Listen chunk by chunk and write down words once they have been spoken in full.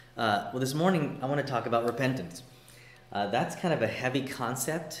Well, this morning I want to talk about repentance. That's kind of a heavy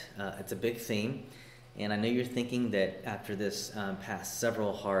concept. It's a big theme. And I know you're thinking that after this past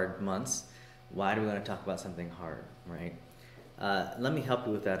several hard months, why do we want to talk about something hard, right? Let me help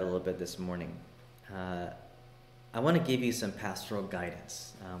you with that a little bit this morning. I want to give you some pastoral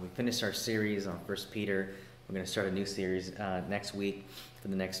guidance. We finished our series on First Peter. We're going to start a new series next week for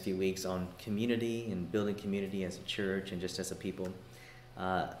the next few weeks on community and building community as a church and just as a people.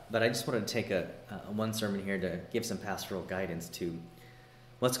 But I just wanted to take a one sermon here to give some pastoral guidance to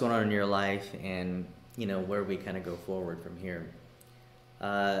what's going on in your life and where we kind of go forward from here.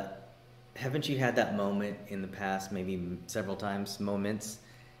 Haven't you had that moment in the past, maybe several times, moments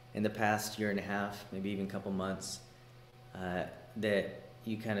in the past year and a half, maybe even a couple months, that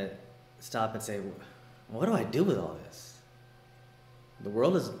you kind of stop and say, what do I do with all this? The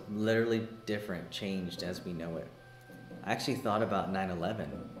world is literally different, changed as we know it. I actually thought about 9/11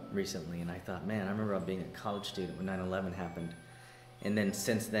 recently, and I thought, man, I remember being a college student when 9/11 happened. And then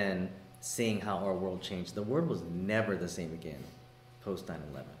since then, seeing how our world changed. The world was never the same again post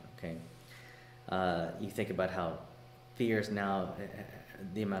 9/11, okay? You think about how fears now,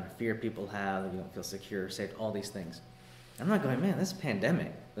 the amount of fear people have, you don't feel secure, safe, all these things. I'm not going, man, this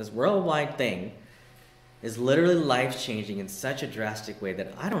pandemic, this worldwide thing is literally life-changing in such a drastic way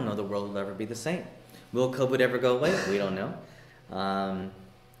that I don't know the world will ever be the same. Will COVID ever go away? We don't know.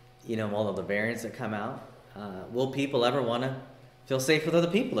 All of the variants that come out. Will people ever want to feel safe with other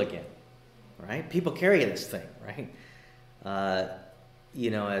people again? Right? People carry this thing, right?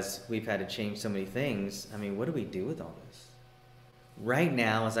 As we've had to change so many things, I mean, what do we do with all this? Right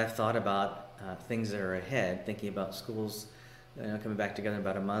now, as I've thought about things that are ahead, thinking about schools coming back together in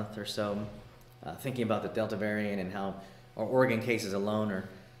about a month or so, thinking about the Delta variant and how our Oregon cases alone are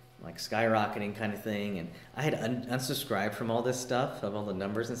like skyrocketing kind of thing, and I had unsubscribed from all this stuff, of all the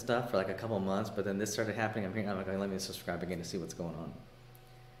numbers and stuff for like a couple of months, but then this started happening. I'm like, let me subscribe again to see what's going on.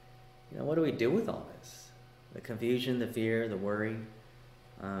 What do we do with all this? The confusion, the fear, the worry.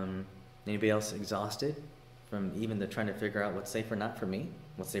 Anybody else exhausted from even the trying to figure out what's safe or not for me,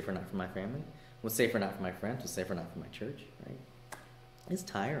 what's safe or not for my family, what's safe or not for my friends, what's safe or not for my church, right? It's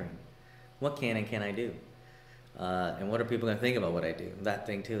tiring. What can and can I do? And what are people going to think about what I do? That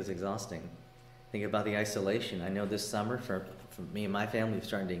thing, too, is exhausting. Think about the isolation. I know this summer, for me and my family, we're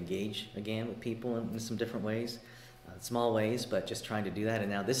starting to engage again with people in some different ways, small ways, but just trying to do that. And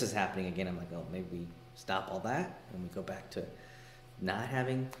now this is happening again. I'm like, oh, maybe we stop all that and we go back to not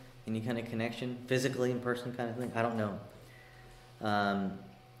having any kind of connection, physically in person kind of thing. I don't know.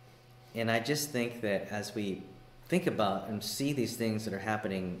 And I just think that as we think about and see these things that are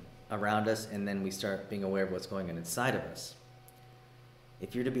happening around us, and then we start being aware of what's going on inside of us.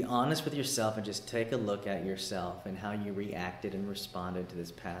 If you're to be honest with yourself and just take a look at yourself and how you reacted and responded to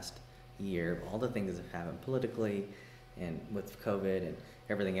this past year, all the things that have happened politically and with COVID and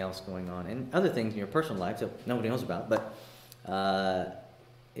everything else going on, and other things in your personal life that nobody knows about, but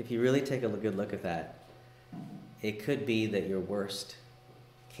if you really take a good look at that, it could be that your worst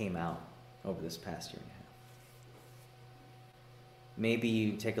came out over this past year and a half. Maybe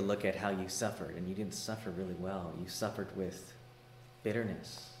you take a look at how you suffered, and you didn't suffer really well. You suffered with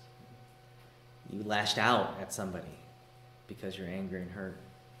bitterness. You lashed out at somebody because you're angry and hurt.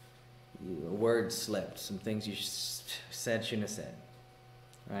 A word slipped, some things you said shouldn't have said,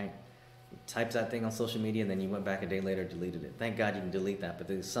 right? You typed that thing on social media, and then you went back a day later and deleted it. Thank God you can delete that,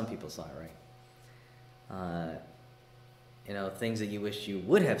 but some people saw it, right? Things that you wish you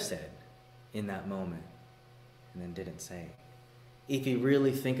would have said in that moment and then didn't say. If you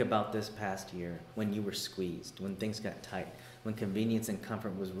really think about this past year, when you were squeezed, when things got tight, when convenience and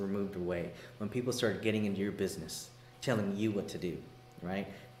comfort was removed away, when people started getting into your business, telling you what to do, right?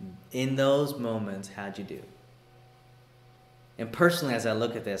 In those moments, how'd you do? And personally, as I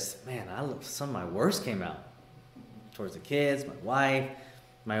look at this, man, some of my worst came out towards the kids, my wife,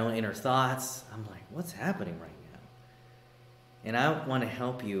 my own inner thoughts. I'm like, what's happening right now? And I want to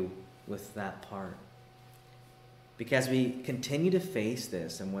help you with that part. Because we continue to face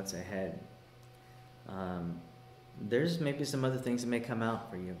this and what's ahead, there's maybe some other things that may come out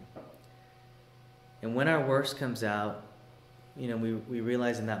for you. And when our worst comes out, we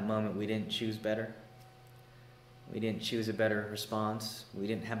realize in that moment we didn't choose better. We didn't choose a better response. We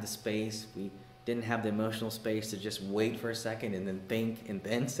didn't have the space. We didn't have the emotional space to just wait for a second and then think and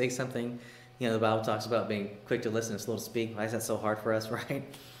then say something. The Bible talks about being quick to listen and slow to speak. Why is that so hard for us, right?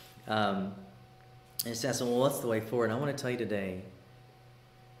 And it says, well, what's the way forward? And I want to tell you today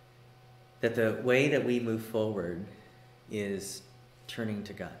that the way that we move forward is turning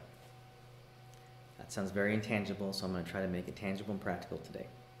to God. That sounds very intangible, so I'm going to try to make it tangible and practical today.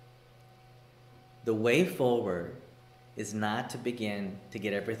 The way forward is not to begin to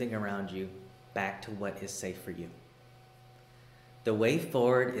get everything around you back to what is safe for you. The way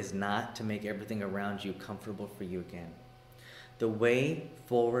forward is not to make everything around you comfortable for you again. The way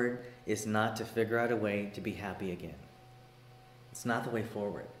forward is not to figure out a way to be happy again. It's not the way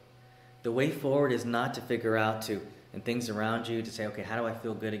forward. The way forward is not to figure out and things around you to say, okay, how do I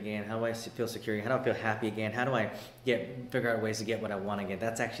feel good again? How do I feel secure? How do I feel happy again? How do I figure out ways to get what I want again?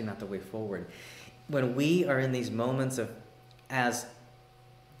 That's actually not the way forward. When we are in these moments of, as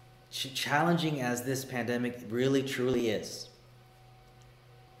challenging as this pandemic really truly is,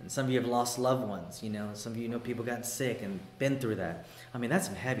 and some of you have lost loved ones, some of you know people got sick and been through that. I mean, that's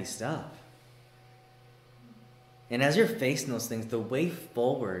some heavy stuff. And as you're facing those things, the way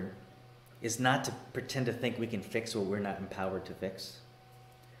forward is not to pretend to think we can fix what we're not empowered to fix,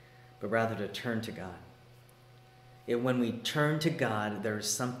 but rather to turn to God. When we turn to God, there is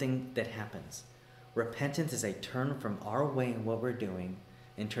something that happens. Repentance is a turn from our way and what we're doing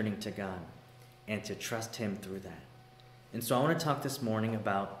and turning to God and to trust Him through that. And so I want to talk this morning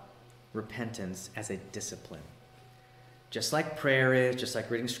about repentance as a discipline. Just like prayer is, just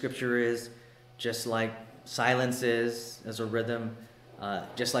like reading scripture is, just like silence is as a rhythm,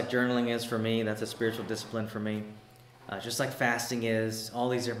 just like journaling is for me, that's a spiritual discipline for me. Just like fasting is, all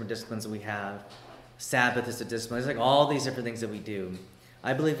these different disciplines that we have. Sabbath is a discipline. It's like all these different things that we do.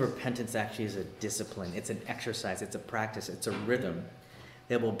 I believe repentance actually is a discipline. It's an exercise. It's a practice. It's a rhythm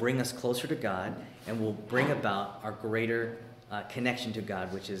that will bring us closer to God and will bring about our greater connection to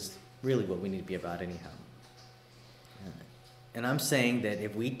God, which is really what we need to be about anyhow. And I'm saying that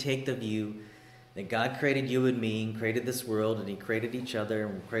if we take the view that God created you and me and created this world and He created each other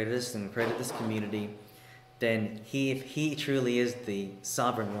and created us and created this community, then if He truly is the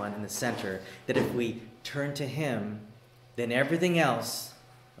sovereign one in the center, that if we turn to Him, then everything else,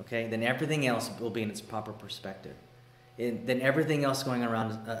 will be in its proper perspective. Then everything else going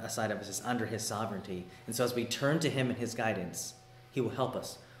around aside of us is under His sovereignty. And so as we turn to Him and His guidance, He will help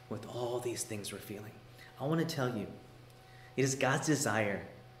us with all these things we're feeling. I want to tell you, it is God's desire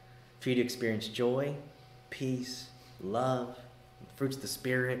for you to experience joy, peace, love, fruits of the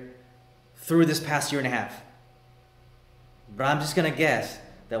Spirit through this past year and a half. But I'm just going to guess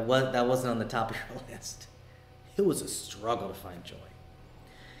that wasn't on the top of your list. It was a struggle to find joy.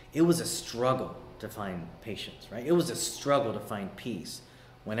 It was a struggle to find patience, right? It was a struggle to find peace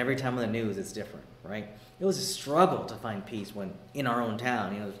when every time on the news it's different, right? It was a struggle to find peace when in our own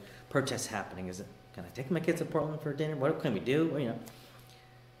town, there's protests happening. Can I take my kids to Portland for dinner? What can we do?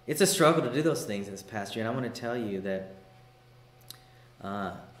 It's a struggle to do those things this past year. And I want to tell you that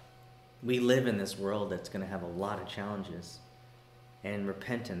we live in this world that's going to have a lot of challenges. And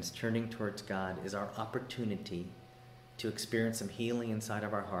repentance, turning towards God, is our opportunity to experience some healing inside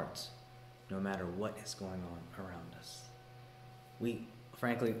of our hearts, no matter what is going on around us. We,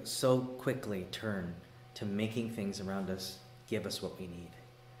 frankly, so quickly turn to making things around us give us what we need.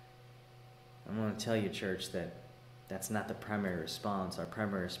 I want to tell you, church, that that's not the primary response. Our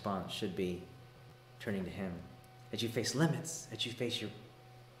primary response should be turning to Him. As you face limits, as you face your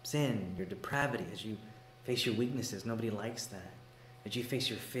sin, your depravity, as you face your weaknesses, nobody likes that. As you face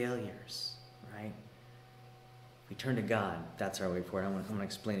your failures, right? We turn to God. That's our way forward. I'm going to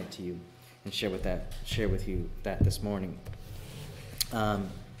explain it to you and share with you that this morning.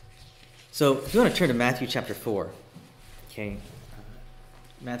 So if you want to turn to Matthew chapter 4, okay?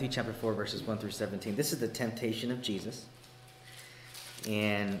 Matthew chapter 4, verses 1 through 17. This is the temptation of Jesus.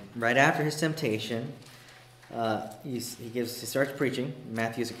 And right after His temptation, he starts preaching.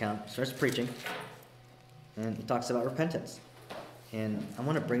 Matthew's account starts preaching, and He talks about repentance. And I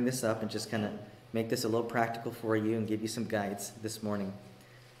want to bring this up and just kind of make this a little practical for you and give you some guides this morning.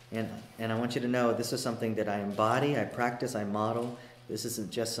 And I want you to know this is something that I embody, I practice, I model. This isn't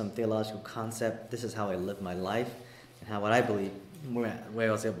just some theological concept. This is how I live my life and what I believe, way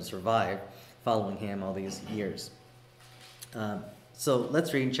I was able to survive following Him all these years. So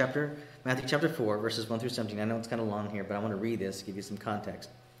let's read Matthew chapter 4, verses 1 through 17. I know it's kind of long here, but I want to read this, give you some context.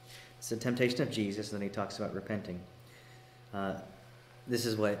 It's the temptation of Jesus, and then He talks about repenting. This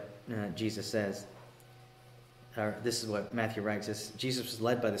is what Jesus says. Or this is what Matthew writes. Jesus was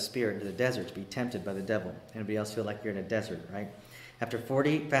led by the Spirit into the desert to be tempted by the devil. Anybody else feel like you're in a desert, right? After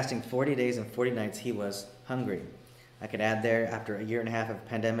fasting 40 days and 40 nights, He was hungry. I could add there, after a year and a half of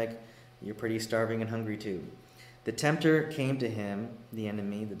pandemic, you're pretty starving and hungry too. The tempter came to Him, the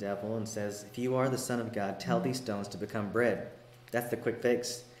enemy, the devil, and says, if you are the Son of God, tell these stones to become bread. That's the quick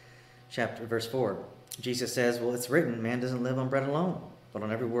fix. Verse 4. Jesus says, well, it's written, man doesn't live on bread alone, but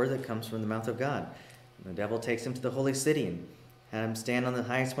on every word that comes from the mouth of God. And the devil takes Him to the holy city and had him stand on the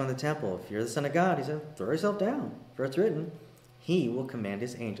highest point of the temple. If you're the Son of God, he said, throw yourself down, for it's written, he will command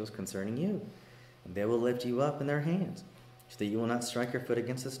his angels concerning you, and they will lift you up in their hands, so that you will not strike your foot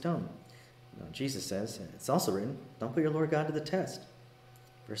against a stone. Now, Jesus says, it's also written, don't put your Lord God to the test.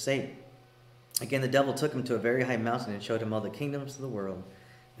 Verse 8, again the devil took him to a very high mountain and showed him all the kingdoms of the world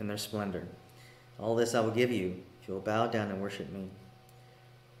and their splendor. All this I will give you, if you will bow down and worship me.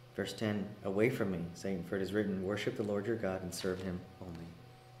 Verse 10, away from me, Satan, for it is written, worship the Lord your God and serve him only.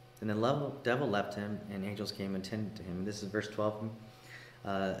 And the devil left him, and angels came and tended to him. This is verse 12.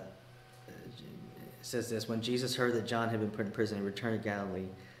 It says this, when Jesus heard that John had been put in prison, he returned to Galilee.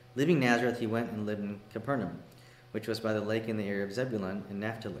 Leaving Nazareth, he went and lived in Capernaum, which was by the lake in the area of Zebulun and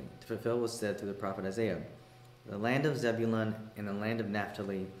Naphtali, to fulfill what was said through the prophet Isaiah. The land of Zebulun and the land of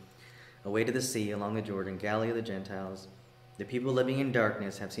Naphtali, away to the sea, along the Jordan, Galilee of the Gentiles. The people living in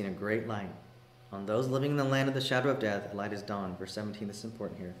darkness have seen a great light. On those living in the land of the shadow of death, a light has dawned. Verse 17, this is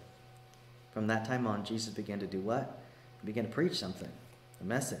important here. From that time on, Jesus began to do what? He began to preach something, a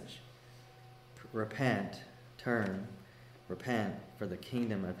message. Repent, turn, repent, for the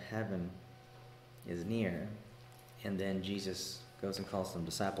kingdom of heaven is near. And then Jesus goes and calls some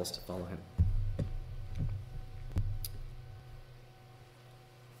disciples to follow him.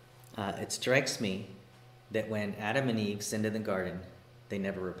 It strikes me that when Adam and Eve sinned in the garden, they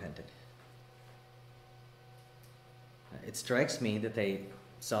never repented. It strikes me that they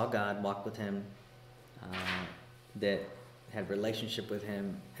saw God, walked with him, that had relationship with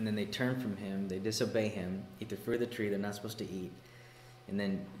him, and then they turn from him, they disobey him, eat the fruit of the tree they're not supposed to eat, and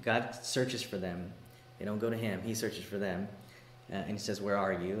then God searches for them. They don't go to him, he searches for them, and he says, where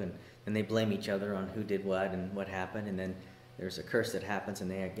are you? And then they blame each other on who did what and what happened, and then there's a curse that happens and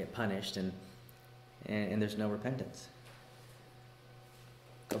they get punished, and there's no repentance.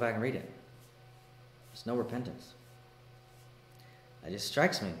 Go back and read it. There's no repentance. It just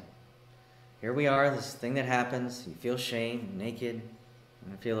strikes me. Here we are, this thing that happens, you feel shame, naked,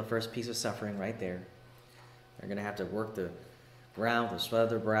 and feel the first piece of suffering right there. They're going to have to work the ground, the sweat of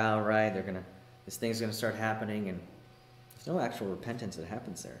their brow, right? This thing's going to start happening, and there's no actual repentance that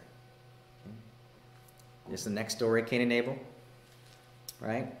happens there. It's the next story, Cain and Abel,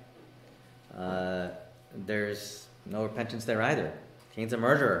 right? There's no repentance there either. Cain's a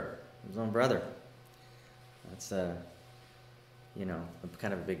murderer, his own brother. That's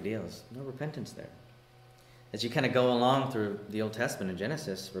kind of a big deal. There's no repentance there. As you kind of go along through the Old Testament in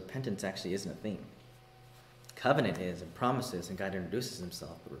Genesis, repentance actually isn't a theme. Covenant is, and promises, and God introduces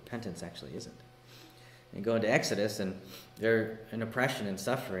himself, but repentance actually isn't. And you go into Exodus, and they're in oppression and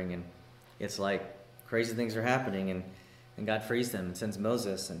suffering, and it's like crazy things are happening, and God frees them and sends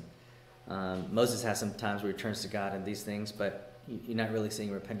Moses, and Moses has some times where he turns to God and these things, but you're not really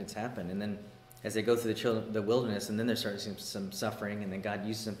seeing repentance happen. And then as they go through the wilderness, and then they're starting to see some suffering, and then God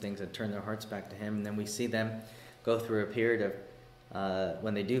uses some things that turn their hearts back to him, and then we see them go through a period of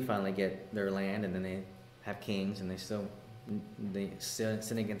when they do finally get their land, and then they have kings, and they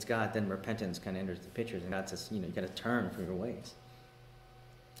sin against God, then repentance kind of enters the picture, and God says, you got to turn from your ways.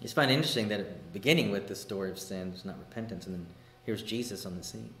 I just find it interesting that beginning with the story of sin is not repentance, and then here's Jesus on the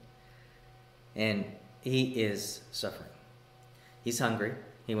scene. And he is suffering. He's hungry.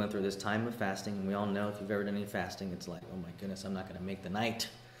 He went through this time of fasting, and we all know if you've ever done any fasting, it's like, oh my goodness, I'm not going to make the night.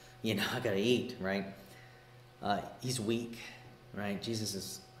 I got to eat, right? He's weak, right? Jesus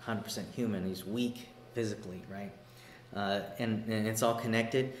is 100% human. He's weak physically, right? And it's all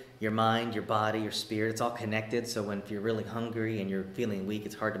connected. Your mind, your body, your spirit, it's all connected. So if you're really hungry and you're feeling weak,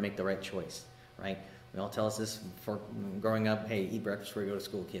 it's hard to make the right choice, right? We all tell us this for growing up, hey, eat breakfast before you go to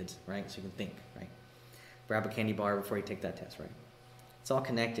school, kids, right? So you can think, right? Grab a candy bar before you take that test, right? It's all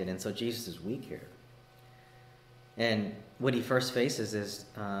connected, and so Jesus is weak here. And what he first faces is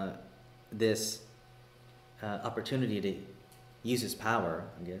this opportunity to use his power,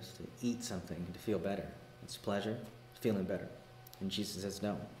 I guess, to eat something, to feel better. It's pleasure, feeling better. And Jesus says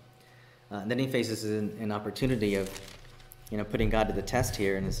no. And then he faces an opportunity of, putting God to the test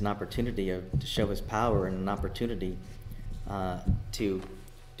here, and it's an opportunity to show his power, and an opportunity to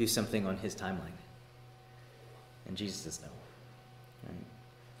do something on his timeline. And Jesus says no.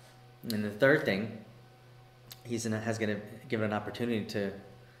 Right? And the third thing, he's going to give an opportunity to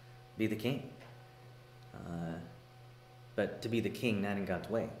be the king. But to be the king, not in God's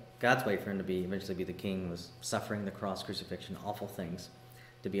way. God's way for him to eventually be the king was suffering, the cross, crucifixion, awful things,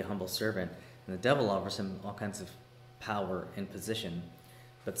 to be a humble servant. And the devil offers him all kinds of power and position,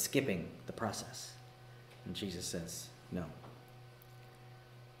 but skipping the process. And Jesus says no.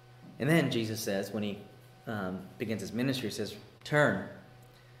 And then Jesus says, when he begins his ministry, he says, turn,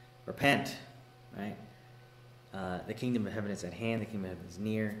 repent, right? the kingdom of heaven is at hand, the kingdom of heaven is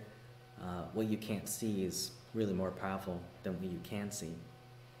near. What you can't see is really more powerful than what you can see.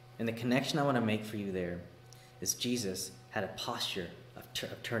 And the connection I want to make for you there is Jesus had a posture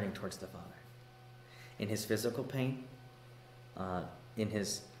of turning towards the Father. In his physical pain, in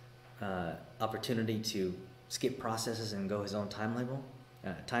his opportunity to skip processes and go his own timetable.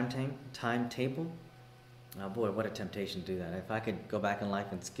 Boy, what a temptation to do that. If I could go back in life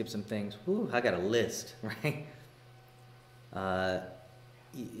and skip some things, I got a list, right?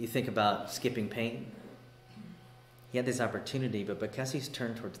 You think about skipping pain. He had this opportunity, but because he's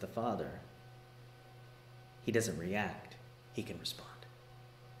turned towards the Father, he doesn't react. He can respond.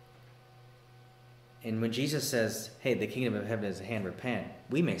 And when Jesus says, hey, the kingdom of heaven is at hand, repent,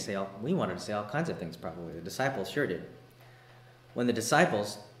 we wanted to say all kinds of things probably. The disciples sure did. When the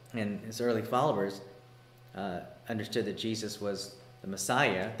disciples and his early followers understood that Jesus was the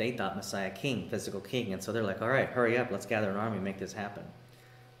Messiah, they thought Messiah king, physical king. And so they're like, all right, hurry up, let's gather an army and make this happen.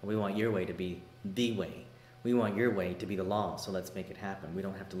 We want your way to be the way. We want your way to be the law, so let's make it happen. We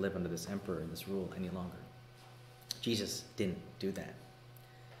don't have to live under this emperor and this rule any longer. Jesus didn't do that.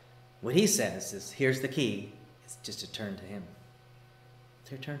 What he says is, here's the key, it's just to turn to him.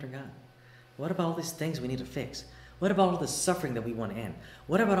 To turn to God. What about all these things we need to fix? What about all the suffering that we want to end?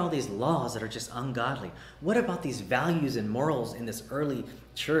 What about all these laws that are just ungodly? What about these values and morals in this early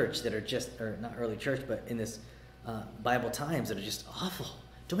church that are just, or not early church, but in this Bible times that are just awful?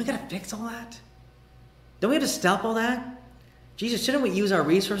 Don't we got to fix all that? Don't we have to stop all that? Jesus, shouldn't we use our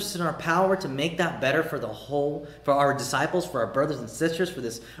resources and our power to make that better for the whole, for our disciples, for our brothers and sisters, for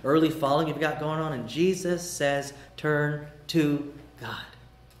this early following you've got going on? And Jesus says, turn to God.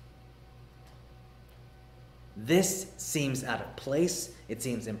 This seems out of place. It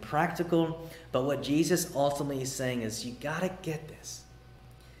seems impractical. But what Jesus ultimately is saying is, you got to get this.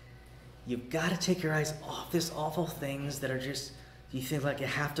 You've got to take your eyes off these awful things that are just, you think like you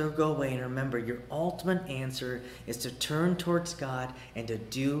have to go away. And remember, your ultimate answer is to turn towards God and to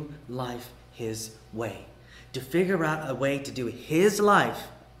do life his way. To figure out a way to do his life,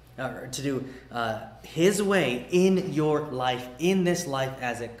 or to do his way in your life, in this life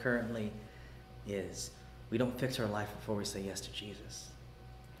as it currently is. We don't fix our life before we say yes to Jesus.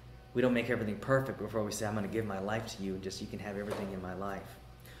 We don't make everything perfect before we say, I'm going to give my life to you, and just you can have everything in my life.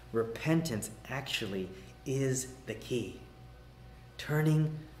 Repentance actually is the key.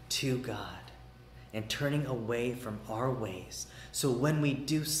 Turning to God and turning away from our ways. So when we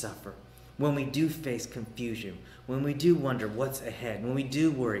do suffer, when we do face confusion, when we do wonder what's ahead, when we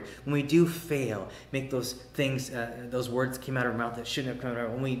do worry, when we do fail, make those things, those words came out of our mouth that shouldn't have come out of our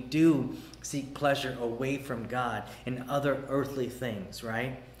mouth, when we do seek pleasure away from God and other earthly things,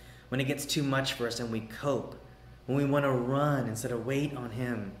 right? When it gets too much for us and we cope, when we want to run instead of wait on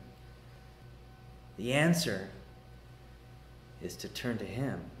him, the answer is to turn to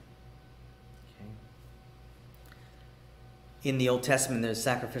him. Okay? In the Old Testament, the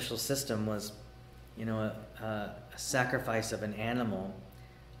sacrificial system was, a sacrifice of an animal,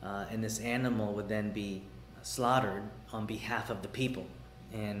 and this animal would then be slaughtered on behalf of the people.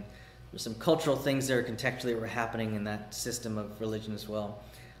 And there's some cultural things there contextually were happening in that system of religion as well.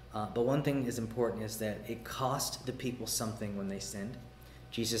 But one thing is important is that it cost the people something when they sinned.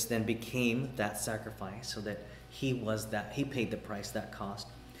 Jesus then became that sacrifice so that he paid the price that cost.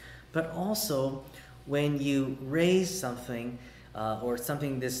 But also, when you raise something or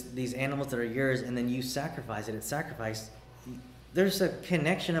something, these animals that are yours, and then you sacrifice it, there's a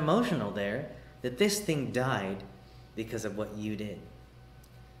connection emotional there that this thing died because of what you did.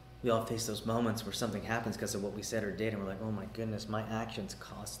 We all face those moments where something happens because of what we said or did, and we're like, oh my goodness, my actions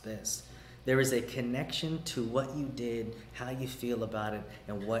cost this. There is a connection to what you did, how you feel about it,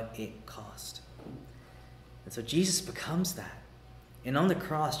 and what it cost. And so Jesus becomes that. And on the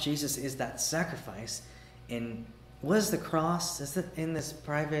cross, Jesus is that sacrifice. And was the cross, is it in this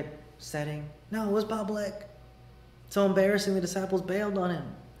private setting? No, it was public. So embarrassing, the disciples bailed on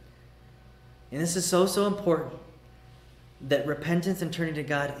him. And this is so important, that repentance and turning to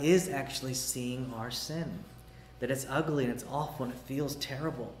God is actually seeing our sin. That it's ugly and it's awful and it feels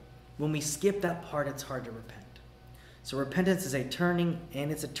terrible. When we skip that part, it's hard to repent. So repentance is a turning,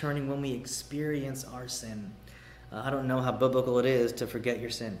 and it's a turning when we experience our sin. I don't know how biblical it is to forget your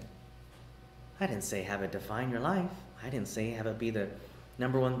sin. I didn't say have it define your life. I didn't say have it be the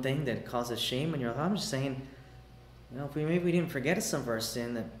number one thing that causes shame in your life. I'm just saying, if maybe we didn't forget some of our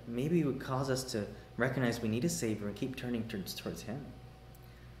sin, that maybe it would cause us to recognize we need a Savior and keep turning towards him.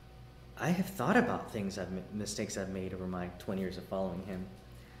 I have thought about mistakes I've made over my 20 years of following him.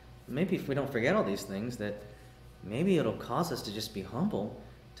 Maybe if we don't forget all these things, that maybe it'll cause us to just be humble,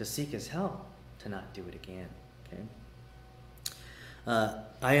 to seek his help, to not do it again. Okay.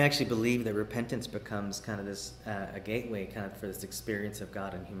 I actually believe that repentance becomes kind of this a gateway kind of for this experience of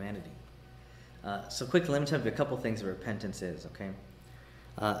God and humanity. So quickly, let me tell you a couple things that repentance is, okay?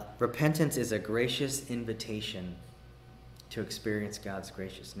 Repentance is a gracious invitation to experience God's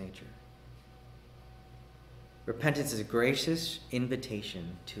gracious nature. Repentance is a gracious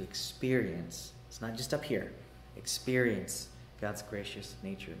invitation to experience, it's not just up here, experience God's gracious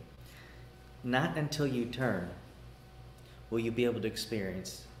nature. Not until you turn will you be able to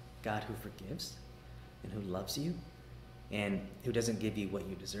experience God who forgives and who loves you and who doesn't give you what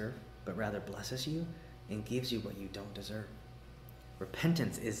you deserve, but rather blesses you and gives you what you don't deserve.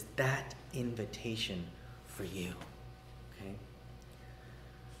 Repentance is that invitation for you. Okay?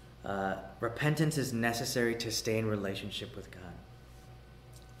 Repentance is necessary to stay in relationship with God.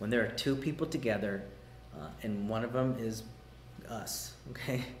 When there are two people together, and one of them is us,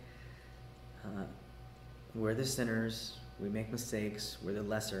 okay? We're the sinners, we make mistakes, we're the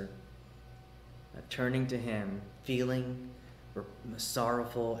lesser. Turning to Him, feeling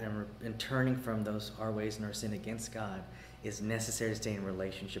sorrowful and turning from our ways and our sin against God is necessary to stay in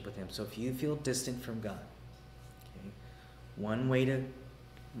relationship with Him. So if you feel distant from God, okay, one way to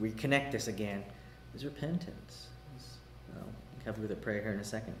reconnect this again is repentance. I'll cover with a prayer here in a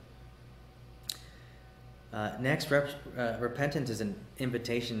second. Next, repentance is an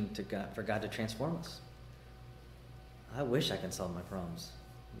invitation to God, for God to transform us. I wish I could solve my problems,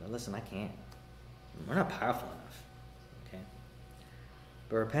 but listen, I can't. We're not powerful enough. Okay,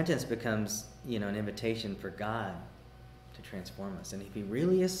 but repentance becomes, an invitation for God to transform us, and if He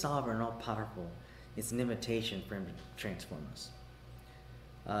really is sovereign and all powerful, it's an invitation for Him to transform us.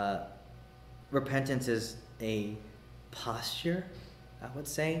 Repentance is a posture, I would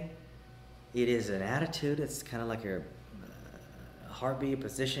say. It is an attitude. It's kind of like a heartbeat, a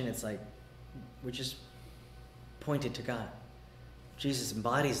position. It's like we're just pointed to God. Jesus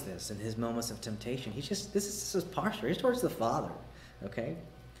embodies this in His moments of temptation. This is His posture. He's towards the Father. Okay?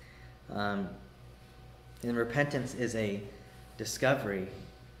 And repentance is a discovery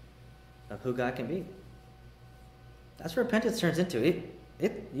of who God can be. That's what repentance turns into.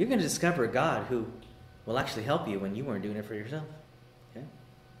 You're going to discover a God who will actually help you when you weren't doing it for yourself. Okay?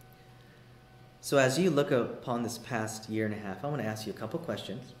 So as you look upon this past year and a half, I want to ask you a couple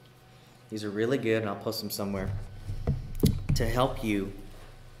questions. These are really good, and I'll post them somewhere to help you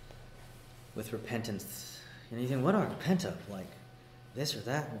with repentance. You think, what do I repent of? Like this or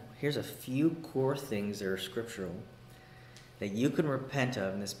that? Well, here's a few core things that are scriptural that you can repent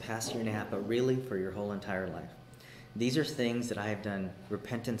of in this past year and a half, but really for your whole entire life. These are things that I have done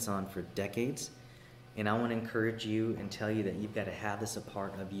repentance on for decades, and I want to encourage you and tell you that you've got to have this a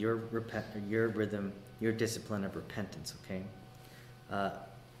part of your rhythm, your discipline of repentance, okay?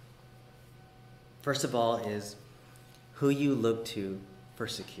 First of all is who you look to for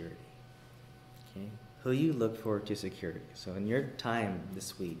security, okay? Who you look for to security. So in your time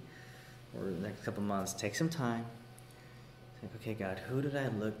this week or the next couple months, take some time. Think, okay, God, who did I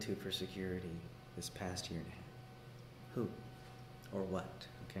look to for security this past year and a half? Who or what,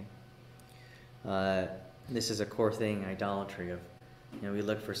 okay? This is a core thing, idolatry of, we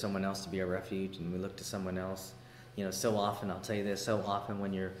look for someone else to be our refuge, and we look to someone else. So often, I'll tell you this, so often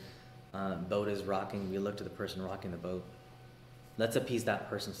when your boat is rocking, we look to the person rocking the boat. Let's appease that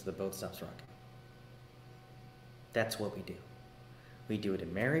person so the boat stops rocking. That's what we do. We do it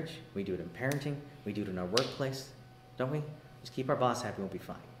in marriage, we do it in parenting, we do it in our workplace, don't we? Just keep our boss happy, we'll be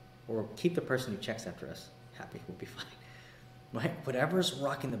fine. Or keep the person who checks after us happy, we'll be fine. Right? Whatever's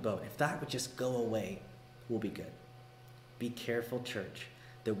rocking the boat, if that would just go away, we'll be good. Be careful, church,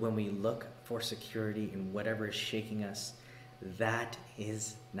 that when we look for security in whatever is shaking us, that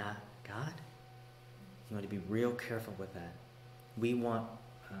is not God. You want to be real careful with that. We want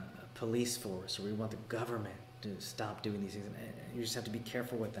a police force, or we want the government to stop doing these things. You just have to be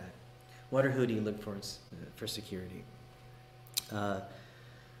careful with that. What or who do you look for security?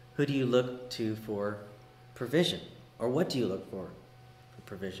 Who do you look to for provision? Or what do you look for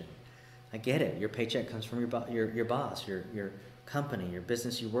provision? I get it. Your paycheck comes from your boss, your company, your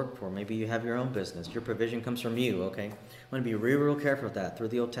business you work for. Maybe you have your own business. Your provision comes from you, okay? I want to be real careful with that, through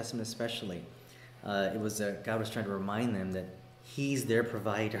the Old Testament especially. God was trying to remind them that He's their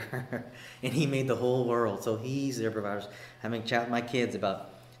provider, and He made the whole world, so He's their provider. Having chat with my kids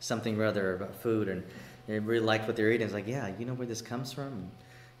about something rather, about food, and they really liked what they're eating. It's like, yeah, you know where this comes from?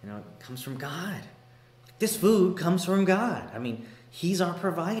 It comes from God. This food comes from God. I mean, He's our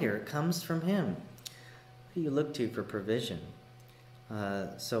provider. It comes from Him. Who do you look to for provision?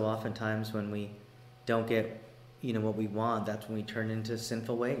 So oftentimes when we don't get, what we want, that's when we turn into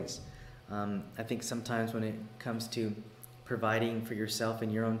sinful ways. I think sometimes when it comes to providing for yourself in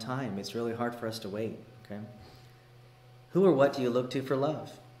your own time, it's really hard for us to wait, okay? Who or what do you look to for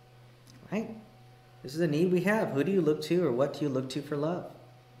love? Right? This is a need we have. Who do you look to or what do you look to for love?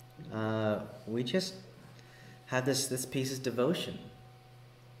 We just have this piece of devotion.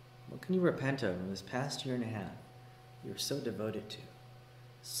 What can you repent of in this past year and a half you're so devoted to?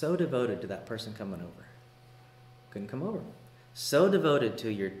 So devoted to that person coming over. Couldn't come over. So devoted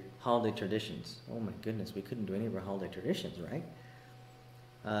to your holiday traditions. Oh my goodness, we couldn't do any of our holiday traditions,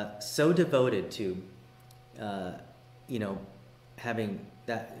 right? So devoted to, having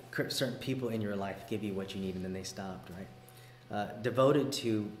that certain people in your life give you what you need and then they stopped, right? Devoted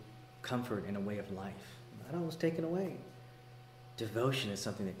to comfort and a way of life. That all was taken away. Devotion is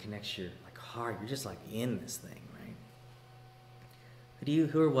something that connects your heart. You're just in this thing, right?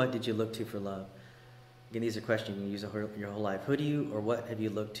 Who or what did you look to for love? Again, these are questions you can use your whole life. Who do you or what have you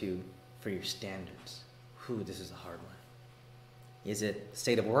looked to for your standards? This is a hard one. Is it the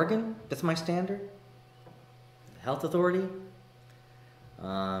state of Oregon? That's my standard? The health authority?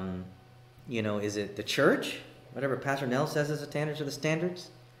 Is it the church? Whatever Pastor Nelz says is the standards are the standards?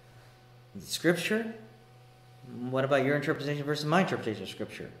 Is it Scripture? What about your interpretation versus my interpretation of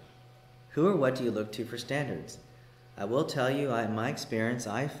Scripture? Who or what do you look to for standards? I will tell you, in my experience,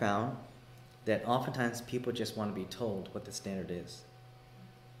 I found that oftentimes people just want to be told what the standard is.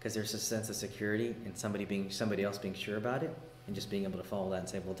 Because there's a sense of security in somebody else being sure about it and just being able to follow that and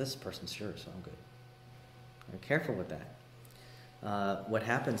say, well, this person's sure, so I'm good. I'm careful with that. What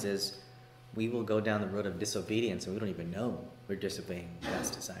happens is we will go down the road of disobedience and we don't even know we're disobeying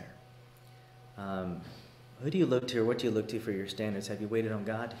God's desire. Who do you look to or what do you look to for your standards? Have you waited on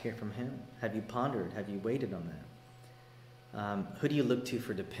God to hear from Him? Have you pondered? Have you waited on that? Who do you look to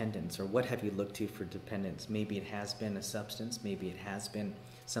for dependence, or what have you looked to for dependence? Maybe it has been a substance. Maybe it has been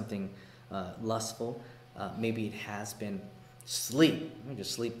something lustful. Maybe it has been sleep. I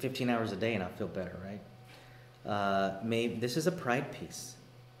just sleep 15 hours a day and I'll feel better, right? Maybe this is a pride piece.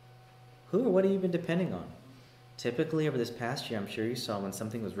 Who or what have you been depending on? Typically, over this past year, I'm sure you saw when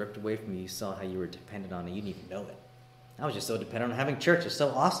something was ripped away from you, you saw how you were dependent on it. You didn't even know it. I was just so dependent on having church. It's so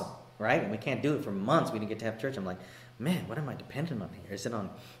awesome, right? And we can't do it for months. We didn't get to have church. I'm like, man, what am I dependent on here? Is it on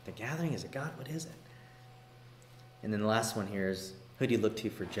the gathering? Is it God? What is it? And then the last one here is, who do you look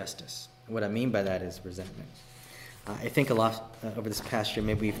to for justice? And what I mean by that is resentment. I think a lot over this past year,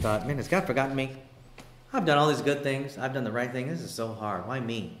 maybe we've thought, man, has God forgotten me? I've done all these good things. I've done the right thing. This is so hard. Why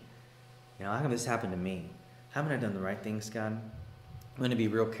me? How come this happened to me? Haven't I done the right things, God? I'm going to be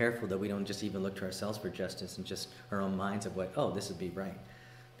real careful that we don't just even look to ourselves for justice and just our own minds of this would be right.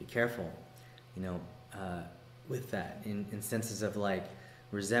 Be careful, with that. In senses of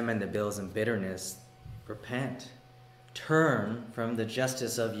resentment that builds in bitterness, repent. Turn from the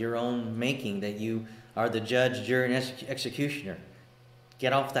justice of your own making, that you are the judge, jury, and executioner.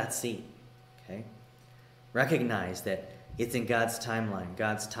 Get off that seat, okay? Recognize that it's in God's timeline,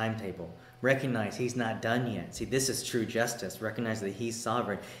 God's timetable. Recognize He's not done yet. See, this is true justice. Recognize that He's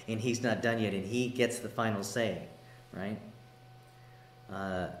sovereign and He's not done yet and He gets the final say, right?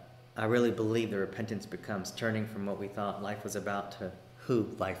 I really believe the repentance becomes turning from what we thought life was about to who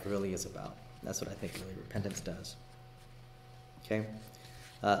life really is about. That's what I think really repentance does. Okay?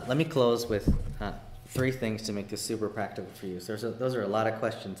 Let me close with 3 things to make this super practical for you. So those are a lot of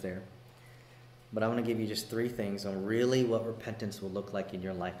questions there. But I want to give you just 3 things on really what repentance will look like in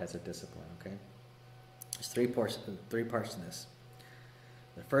your life as a discipline, okay? There's 3 parts to this.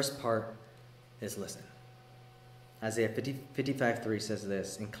 The first part is listen. Isaiah 55:3 says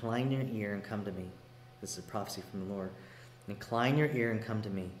this, incline your ear and come to me. This is a prophecy from the Lord. Incline your ear and come to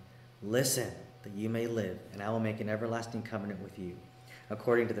me. Listen, that you may live, and I will make an everlasting covenant with you,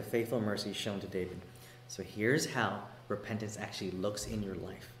 according to the faithful mercy shown to David. So here's how repentance actually looks in your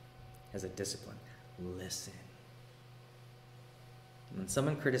life as a discipline. Listen. When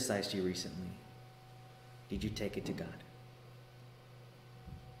someone criticized you recently, did you take it to God?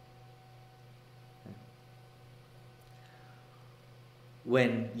 Okay.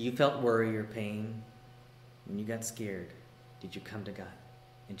 When you felt worry or pain, when you got scared, did you come to God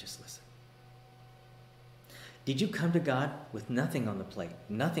and just listen? Did you come to God with nothing on the plate,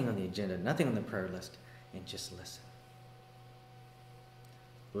 nothing on the agenda, nothing on the prayer list, and just listen?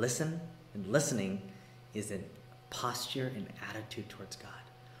 Listen, and listening is a posture and attitude towards God.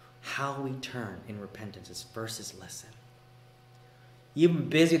 How we turn in repentance is first is listen. You've been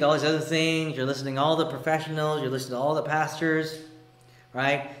busy with all these other things. You're listening to all the professionals. You're listening to all the pastors,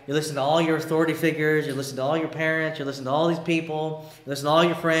 right? You're listening to all your authority figures. You're listening to all your parents. You're listening to all these people. You're listening to all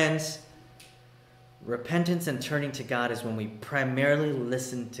your friends. Repentance and turning to God is when we primarily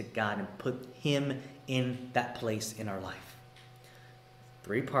listen to God and put him in that place in our life.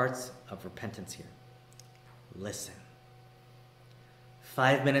 3 parts of repentance here. Listen.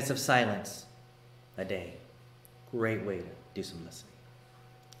 5 minutes of silence a day. Great way to do some listening.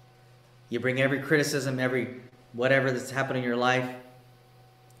 You bring every criticism, every whatever that's happened in your life,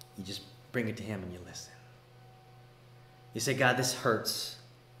 you just bring it to him and you listen. You say, God, this hurts.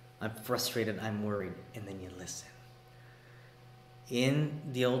 I'm frustrated. I'm worried. And then you listen. In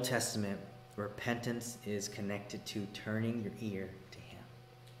the Old Testament, repentance is connected to turning your ear to him.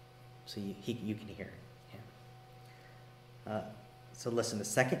 So you can hear him. So listen, the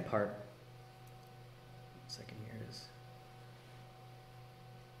second part. Second here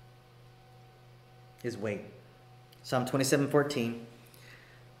is wait. Psalm 27:14.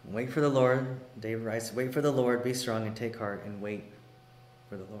 Wait for the Lord. David writes, wait for the Lord, be strong and take heart and wait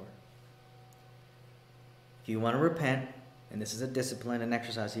for the Lord. If you want to repent, and this is a discipline and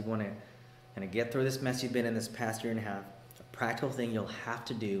exercise, if you want to kind of get through this mess you've been in this past year and a half, a practical thing you'll have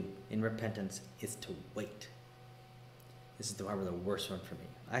to do in repentance is to wait. This is probably the worst one for me.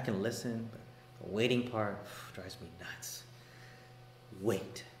 I can listen, but the waiting part drives me nuts.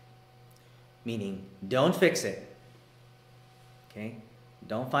 Wait. Meaning, don't fix it. Okay?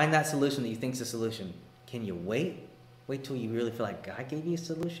 Don't find that solution that you think is a solution. Can you wait? Wait till you really feel like God gave you a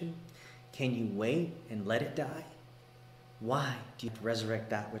solution? Can you wait and let it die? Why do you resurrect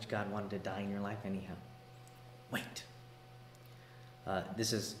that which God wanted to die in your life anyhow? Wait.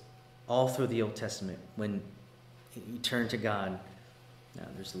 This is all through the Old Testament. When you turn to God,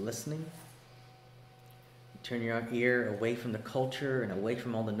 there's listening. You turn your ear away from the culture and away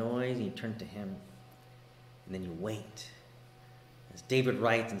from all the noise, and you turn to him. And then you wait. As David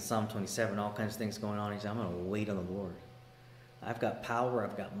writes in Psalm 27, all kinds of things going on, he says, I'm going to wait on the Lord. I've got power,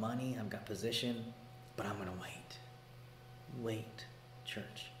 I've got money, I've got position, but I'm going to wait. Wait,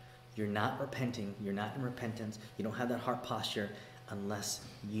 church. You're not repenting. You're not in repentance. You don't have that heart posture unless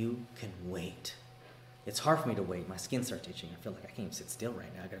you can wait. It's hard for me to wait. My skin starts itching. I feel like I can't even sit still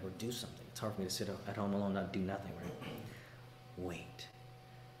right now. I got to go do something. It's hard for me to sit at home alone, not do nothing, right? Wait.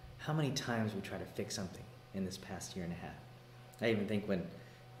 How many times we try to fix something in this past year and a half? I even think when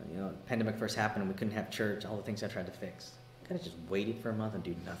the pandemic first happened and we couldn't have church, all the things I tried to fix. I could have just waited for a month and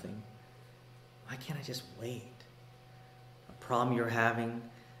do nothing. Why can't I just wait? A problem you're having,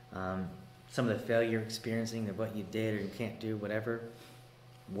 some of the failure you're experiencing of what you did or you can't do, whatever,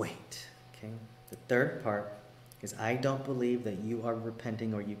 wait. Okay. The third part is I don't believe that you are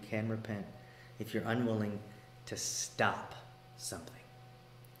repenting or you can repent if you're unwilling to stop something.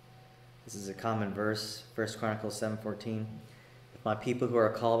 This is a common verse, 1 Chronicles 7:14. If my people who are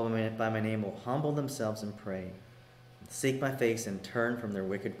called by my name will humble themselves and pray, and seek my face and turn from their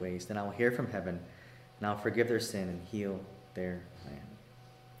wicked ways, then I will hear from heaven and I will forgive their sin and heal their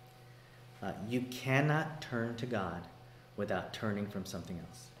land. You cannot turn to God without turning from something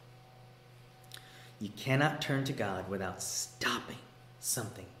else. You cannot turn to God without stopping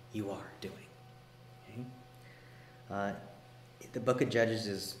something you are doing. Okay? The book of Judges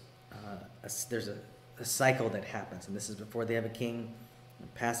is, there's a cycle that happens, and this is before they have a king.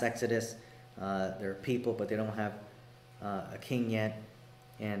 Past Exodus, there are people, but they don't have a king yet.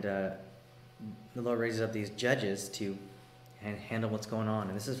 And the Lord raises up these judges to handle what's going on.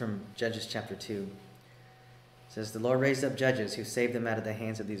 And this is from Judges chapter 2. It says, the Lord raised up judges who saved them out of the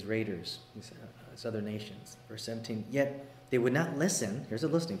hands of these raiders, these other nations. Verse 17, yet they would not listen, here's the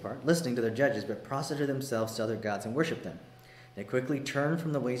listening part, listening to their judges, but prostituted themselves to other gods and worshiped them. They quickly turned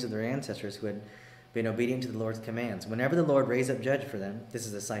from the ways of their ancestors who had been obedient to the Lord's commands. Whenever the Lord raised up judge for them, this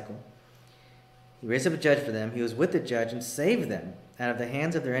is a cycle, he raised up a judge for them, he was with the judge and saved them out of the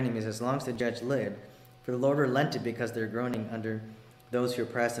hands of their enemies as long as the judge lived. For the Lord relented because they were groaning under those who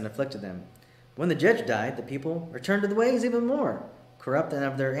oppressed and afflicted them. When the judge died, the people returned to the ways even more corrupt than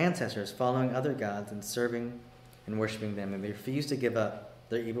of their ancestors, following other gods and serving and worshiping them, and they refused to give up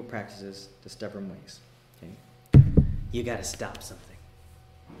their evil practices to stubborn ways. Okay? You got to stop something.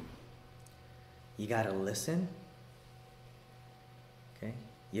 You got to listen. Okay?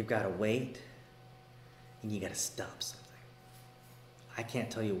 You've got to wait, and you got to stop something. I can't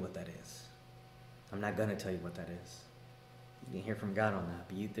tell you what that is. I'm not going to tell you what that is. You can hear from God on that,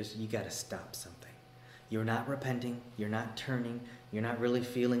 but you got to stop something. You're not repenting. You're not turning. You're not really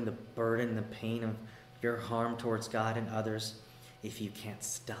feeling the burden, the pain of your harm towards God and others if you can't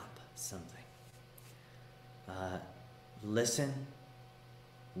stop something. Listen,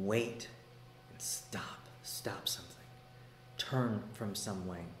 wait, and stop. Stop something. Turn from some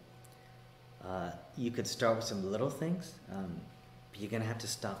way. You could start with some little things, but you're going to have to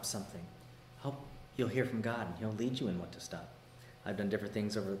stop something. you'll hear from God, and He'll lead you in what to stop. I've done different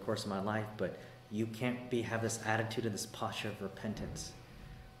things over the course of my life, but you can't have this attitude and this posture of repentance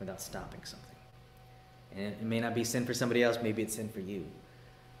without stopping something. And it may not be sin for somebody else, maybe it's sin for you.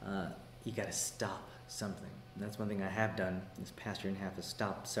 You got to stop something. And that's one thing I have done this past year and a half, is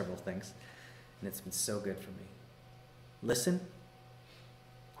stop several things. And it's been so good for me. Listen,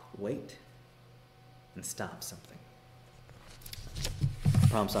 wait, and stop something. I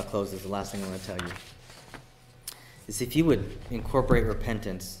promise I'll close. This is the last thing I want to tell you. Is if you would incorporate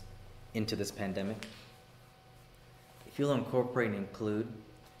repentance into this pandemic, if you'll incorporate and include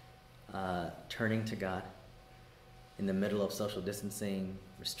turning to God in the middle of social distancing,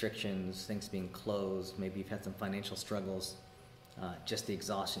 restrictions, things being closed, maybe you've had some financial struggles, just the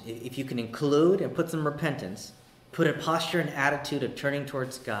exhaustion. If you can include and put some repentance, put a posture and attitude of turning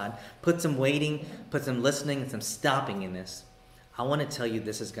towards God, put some waiting, put some listening, and some stopping in this, I want to tell you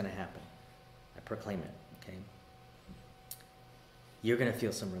this is going to happen. I proclaim it, okay? You're going to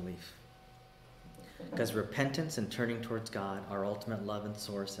feel some relief. Because repentance and turning towards God, our ultimate love and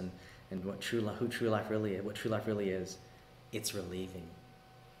source, and who true life really is, it's relieving.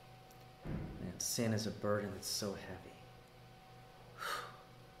 Man, sin is a burden that's so heavy.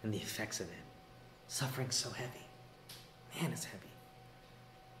 And the effects of it. Suffering's so heavy. Man, it's heavy.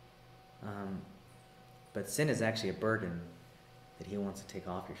 But sin is actually a burden that He wants to take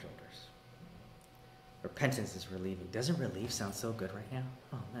off your shoulders. Repentance is relieving. Doesn't relief sound so good right now?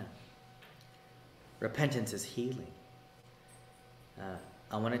 Oh, man. Repentance is healing.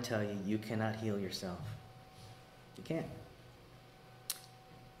 I want to tell you, you cannot heal yourself. You can't.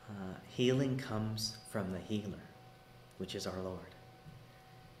 Healing comes from the healer, which is our Lord.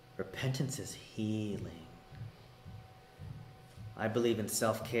 Repentance is healing. I believe in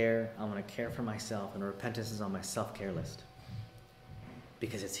self-care. I want to care for myself, and repentance is on my self-care list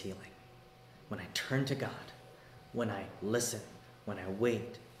because it's healing. When I turn to God, when I listen, when I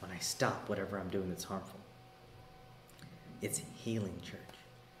wait, when I stop whatever I'm doing that's harmful. It's healing, church.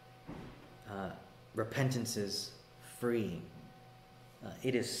 Repentance is freeing.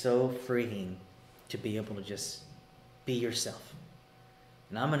 It is so freeing to be able to just be yourself.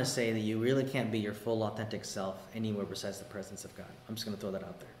 And I'm going to say that you really can't be your full, authentic self anywhere besides the presence of God. I'm just going to throw that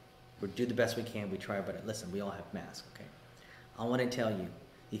out there. We do the best we can. We try, but listen, we all have masks, okay? I want to tell you,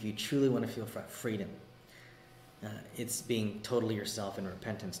 if you truly want to feel freedom, it's being totally yourself in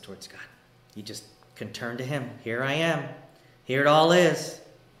repentance towards God. You just can turn to Him. Here I am. Here it all is.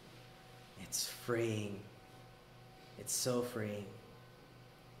 It's freeing. It's so freeing.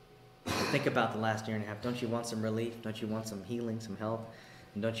 Think about the last year and a half. Don't you want some relief? Don't you want some healing, some help?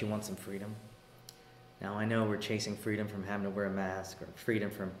 And don't you want some freedom? Now, I know we're chasing freedom from having to wear a mask, or freedom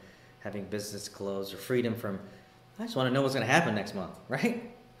from having business closed, or freedom from, I just want to know what's going to happen next month,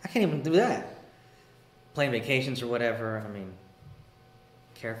 right? I can't even do that. Plan vacations or whatever. I mean,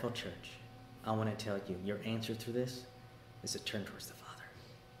 careful, church. I want to tell you, your answer to this is to turn towards the Father.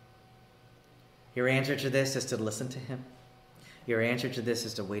 Your answer to this is to listen to Him. Your answer to this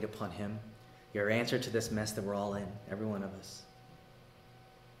is to wait upon Him. Your answer to this mess that we're all in, every one of us,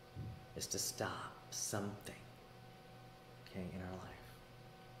 is to stop something, okay, in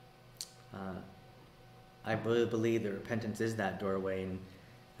our life. I really believe that repentance is that doorway,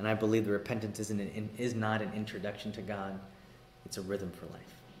 and I believe that repentance is not an introduction to God. It's a rhythm for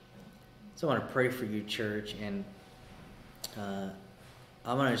life. So I want to pray for you, church, and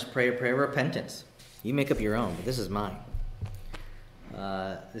I want to just pray a prayer of repentance. You make up your own, but this is mine.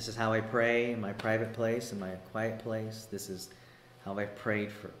 This is how I pray in my private place, in my quiet place. This is how I've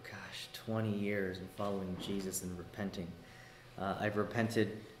prayed for, 20 years in following Jesus and repenting. I've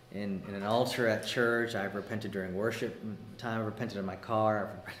repented in an altar at church. I've repented during worship time. I've repented in my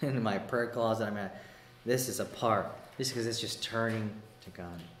car. I've repented in my prayer closet. I mean, this is a part. This is because it's just turning to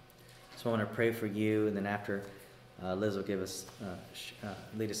God. So I want to pray for you, and then after Liz will give us,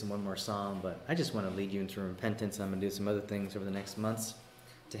 lead us in one more song, but I just want to lead you into repentance. I'm going to do some other things over the next months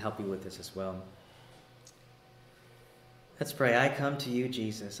to help you with this as well. Let's pray. I come to you,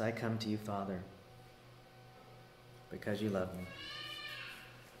 Jesus. I come to you, Father, because you love me.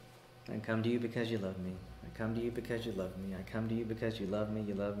 I come to you because you love me. I come to you because you love me. I come to you because you love me,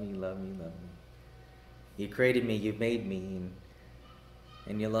 you love me, you love me, you love me. You created me, you've made me,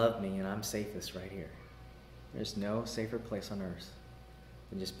 and you love me, and I'm safest right here. There's no safer place on earth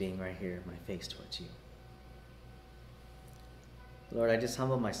than just being right here, my face towards you. Lord, I just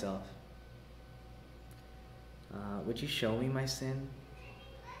humble myself. Would you show me my sin?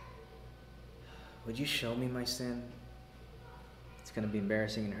 Would you show me my sin? It's going to be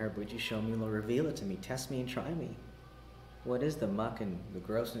embarrassing and hurt, but would you show me, Lord? Reveal it to me. Test me and try me. What is the muck and the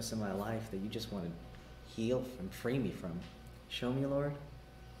grossness in my life that you just want to heal and free me from. Show me, Lord.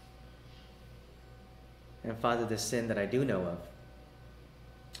 And Father, the sin that I do know of,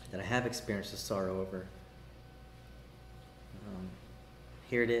 that I have experienced the sorrow over,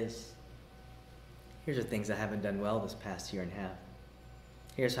 here it is. Here's the things I haven't done well this past year and a half.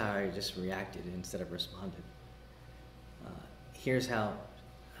 Here's how I just reacted instead of responded. Here's how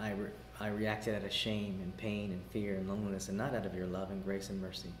I reacted out of shame and pain and fear and loneliness, and not out of your love and grace and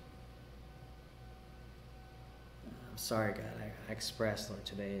mercy. I'm sorry, God. I express, Lord,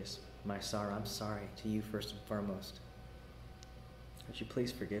 today is my sorrow. I'm sorry to you first and foremost. Would you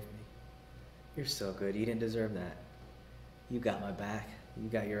please forgive me? You're so good. You didn't deserve that. You got my back. You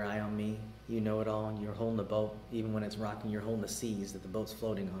got your eye on me. You know it all, and you're holding the boat. Even when it's rocking, you're holding the seas that the boat's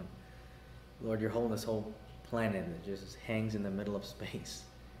floating on. Lord, you're holding this whole planet that just hangs in the middle of space.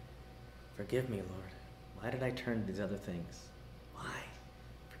 Forgive me, Lord. Why did I turn to these other things? Why?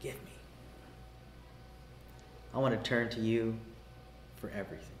 Forgive me. I want to turn to you for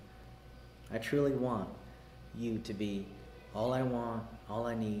everything. I truly want you to be all I want, all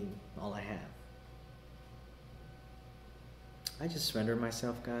I need, all I have. I just surrender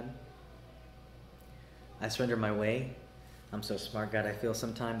myself, God. I surrender my way. I'm so smart, God, I feel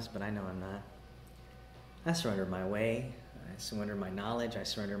sometimes, but I know I'm not. I surrender my way. I surrender my knowledge. I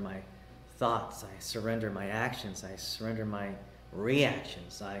surrender my thoughts. I surrender my actions. I surrender my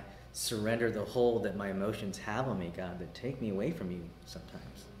reactions. I surrender the hold that my emotions have on me, God, that take me away from you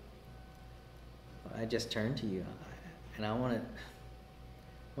sometimes. I just turn to you, and I want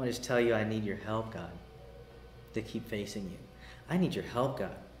to just tell you I need your help, God, to keep facing you. I need your help,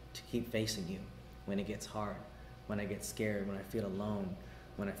 God, to keep facing you when it gets hard, when I get scared, when I feel alone,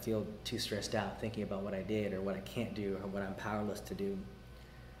 when I feel too stressed out thinking about what I did or what I can't do or what I'm powerless to do.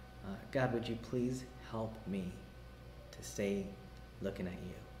 God, would you please help me to stay looking at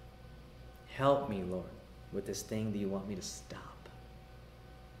you? Help me, Lord, with this thing that you want me to stop.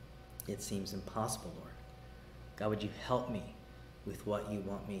 It seems impossible, Lord. God, would you help me with what you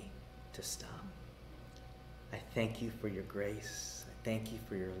want me to stop? I thank you for your grace. I thank you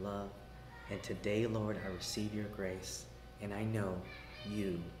for your love. And today, Lord, I receive your grace, and I know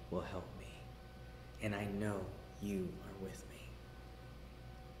you will help me. And I know you are with me.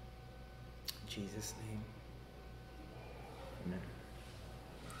 In Jesus' name, amen.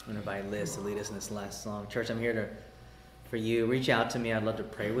 I'm going to invite Liz to lead us in this last song. Church, I'm here for you. Reach out to me. I'd love to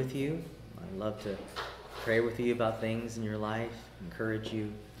pray with you. I'd love to pray with you about things in your life, encourage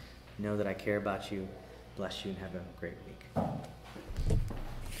you, know that I care about you. Bless you and have a great week.